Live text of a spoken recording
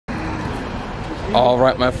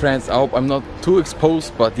Alright my friends, I hope I'm not too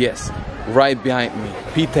exposed, but yes, right behind me,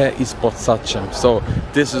 Pite is sačem. So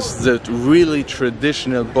this is the really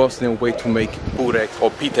traditional Bosnian way to make burek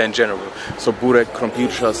or pite in general. So burek,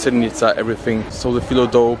 krompića, sirnica, everything. So the filo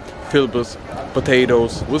dough filled with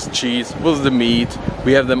potatoes, with cheese, with the meat.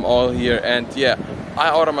 We have them all here, and yeah,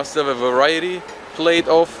 I ordered myself a variety plate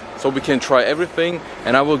of, so we can try everything,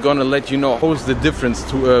 and I will gonna let you know what's the difference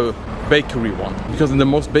to a bakery one, because in the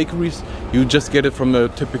most bakeries you just get it from a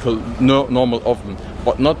typical normal oven,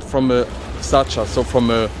 but not from a sača, so from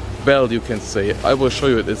a bell, you can say. I will show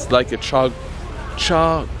you it. It's like a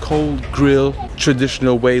charcoal grill,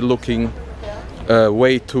 traditional way looking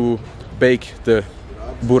way to bake the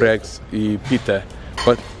bureks and pite,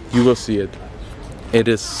 but you will see it. It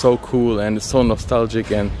is so cool and it's so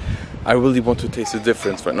nostalgic, and I really want to taste the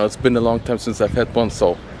difference right now. It's been a long time since I've had one,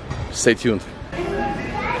 so stay tuned.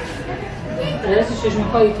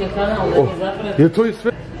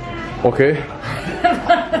 Okay.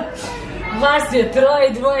 Vas je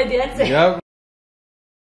troje, dvoje djece. Yeah.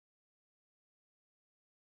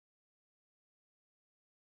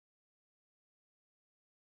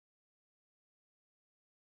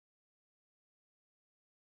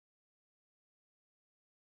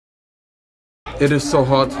 It is so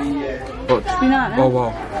hot. But, oh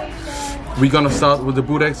wow. We're gonna start with the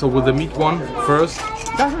burek, so with the meat one first.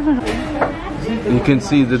 You can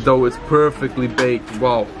see the dough is perfectly baked.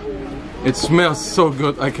 Wow. It smells so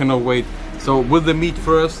good, I cannot wait. So with the meat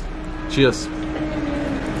first. Cheers.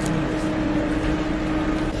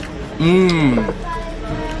 Mmm.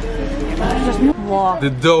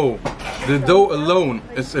 The dough alone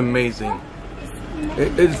is amazing.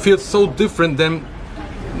 It feels so different than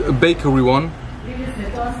a bakery one.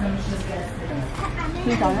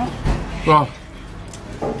 Wow.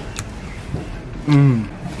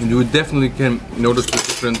 You definitely can notice the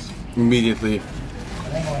difference immediately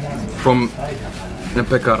from the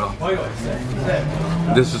Patrijarha.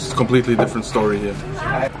 This is a completely different story here.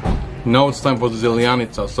 Now it's time for the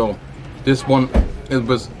ZELJANICA. So this one, it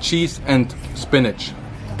was cheese and spinach.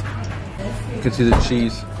 You can see the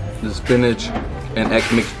cheese, the spinach and egg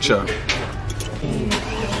mixture.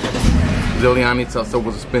 ZELJANICA, so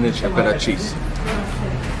with the spinach and better cheese.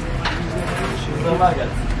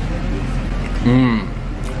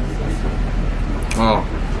 Oh,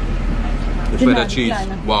 the better cheese.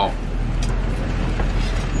 Wow.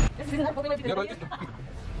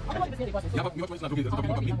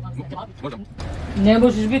 Ne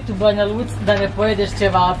možeš biti u Banja Luci da ne pojedeš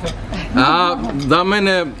ćevape. A, da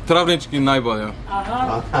mene travnički najbolje.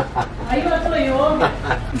 Aha. A ima to i ovdje.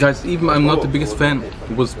 Guys, even I'm not the biggest fan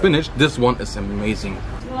with spinach, this one is amazing.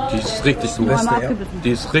 Die ist richtig gut.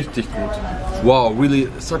 Die ist richtig gut. Wow, really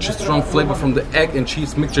such a strong flavor from the egg and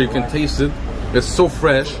cheese mixture. You can taste it. It's so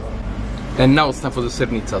fresh. And now it's time for the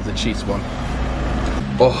sirnica, the cheese one.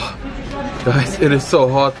 Oh, guys, it is so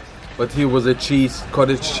hot. But here was a cheese,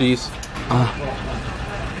 cottage cheese.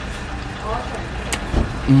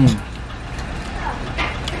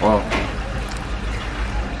 Wow.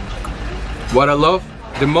 What I love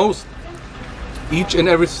the most, each and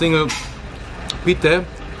every single pite,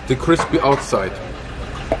 the crispy outside.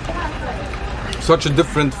 Such a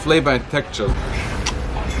different flavor and texture.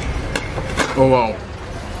 Oh wow.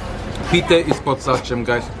 Pite is sačem,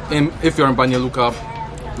 guys. And if you're in Banja Luka,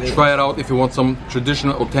 try it out if you want some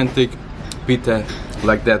traditional, authentic pite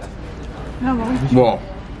like that. Wow.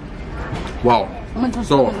 Wow.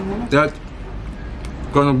 So that's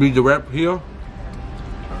gonna be the wrap here.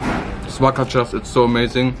 Svaka čast, it's so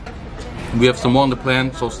amazing. We have some more on the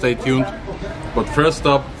plan, so stay tuned. But first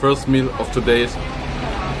up, first meal of today is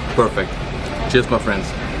perfect. Cheers, my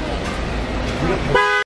friends.